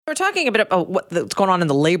We're talking a bit about what's going on in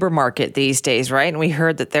the labor market these days, right? And we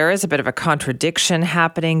heard that there is a bit of a contradiction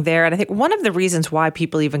happening there. And I think one of the reasons why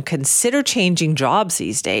people even consider changing jobs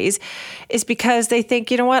these days is because they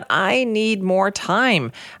think, you know what, I need more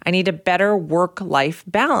time. I need a better work-life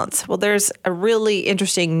balance. Well, there's a really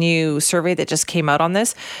interesting new survey that just came out on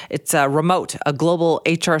this. It's Remote, a global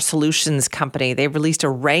HR solutions company. They've released a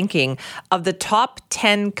ranking of the top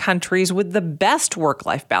 10 countries with the best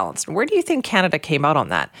work-life balance. And where do you think Canada came out on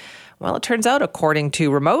that? Well, it turns out, according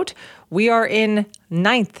to Remote, we are in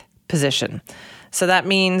 9th position. So that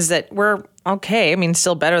means that we're okay. I mean,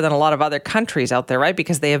 still better than a lot of other countries out there, right?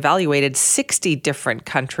 Because they evaluated 60 different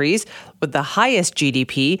countries with the highest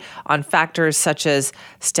GDP on factors such as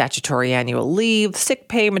statutory annual leave, sick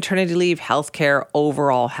pay, maternity leave, healthcare,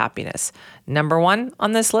 overall happiness. Number one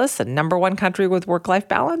on this list, the number one country with work-life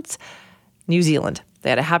balance, New Zealand. They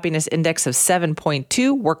had a happiness index of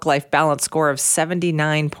 7.2, work-life balance score of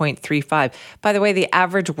 79.35. By the way, the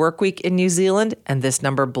average work week in New Zealand, and this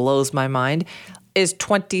number blows my mind, is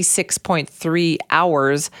 26.3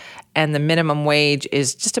 hours, and the minimum wage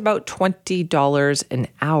is just about $20 an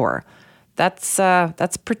hour.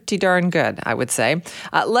 That's pretty darn good, I would say.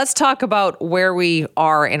 Let's talk about where we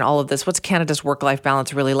are in all of this. What's Canada's work-life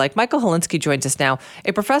balance really like? Michael Holinsky joins us now,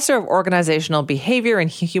 a professor of organizational behavior and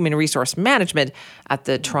human resource management at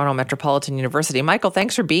the Toronto Metropolitan University. Michael,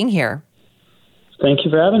 thanks for being here. Thank you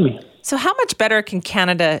for having me. So how much better can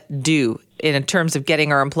Canada do in terms of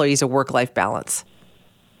getting our employees a work-life balance?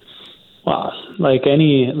 Well, like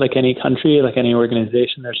any country, like any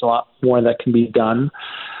organization, there's a lot more that can be done.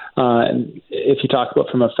 And if you talk about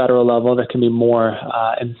from a federal level, there can be more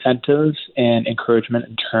incentives and encouragement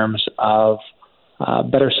in terms of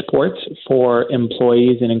better support for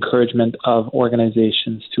employees and encouragement of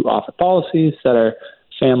organizations to offer policies that are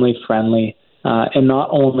family-friendly and not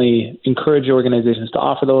only encourage organizations to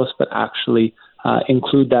offer those, but actually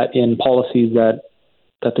include that in policies that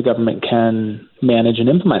the government can manage and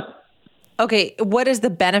implement. Okay, what is the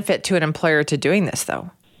benefit to an employer to doing this,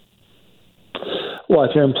 though? Well,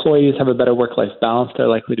 if your employees have a better work-life balance, they're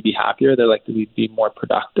likely to be happier. They're likely to be more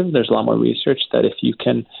productive. There's a lot more research that if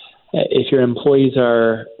your employees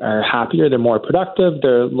are happier, they're more productive,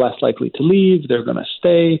 they're less likely to leave, they're going to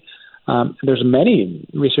stay. There's many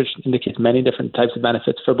research indicates many different types of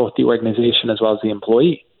benefits for both the organization as well as the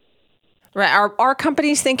employee. Right. Are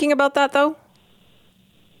companies thinking about that, though?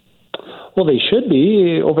 Well, they should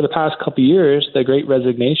be. Over the past couple of years, the Great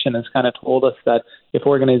Resignation has kind of told us that if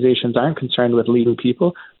organizations aren't concerned with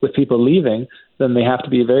people leaving, then they have to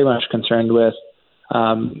be very much concerned with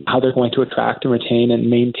how they're going to attract and retain and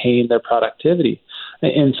maintain their productivity.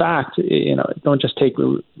 In fact, don't just take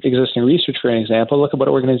existing research for an example. Look at what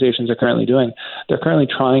organizations are currently doing. They're currently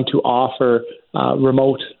trying to offer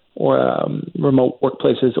remote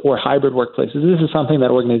workplaces or hybrid workplaces. This is something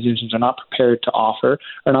that organizations are not prepared to offer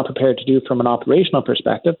or not prepared to do from an operational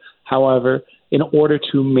perspective. However, in order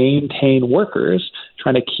to maintain workers,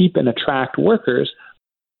 trying to keep and attract workers,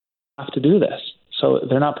 have to do this. So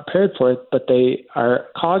they're not prepared for it, but they are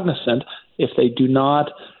cognizant if they do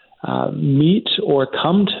not meet or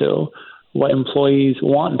come to what employees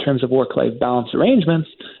want in terms of work-life balance arrangements,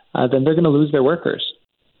 then they're going to lose their workers.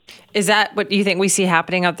 Is that what you think we see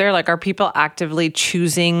happening out there? Like, are people actively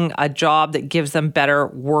choosing a job that gives them better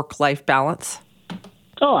work-life balance?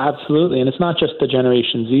 Oh, absolutely. And it's not just the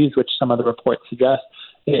Generation Zs, which some of the reports suggest.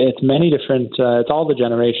 It's many different, it's all the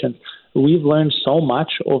generations. We've learned so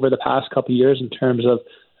much over the past couple of years in terms of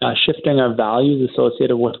shifting our values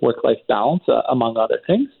associated with work-life balance, among other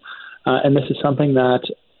things. And this is something that,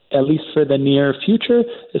 at least for the near future,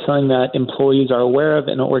 is something that employees are aware of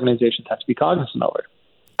and organizations have to be cognizant over.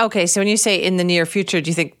 Okay, so when you say in the near future, do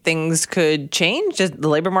you think things could change? Just the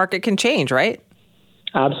labor market can change, right?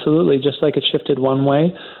 Absolutely. Just like it shifted one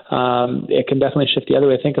way, it can definitely shift the other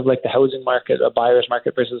way. Think of like the housing market, a buyer's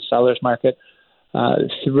market versus a seller's market.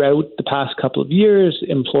 Throughout the past couple of years,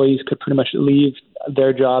 employees could pretty much leave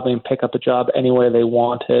their job and pick up a job anywhere they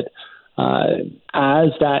wanted. As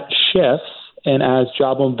that shifts and as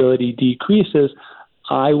job mobility decreases,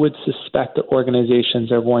 I would suspect that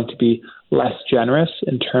organizations are going to be less generous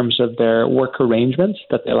in terms of their work arrangements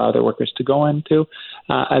that they allow their workers to go into,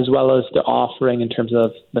 as well as the offering in terms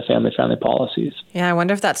of the family-friendly policies. Yeah, I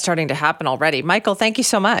wonder if that's starting to happen already. Michael, thank you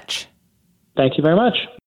so much. Thank you very much.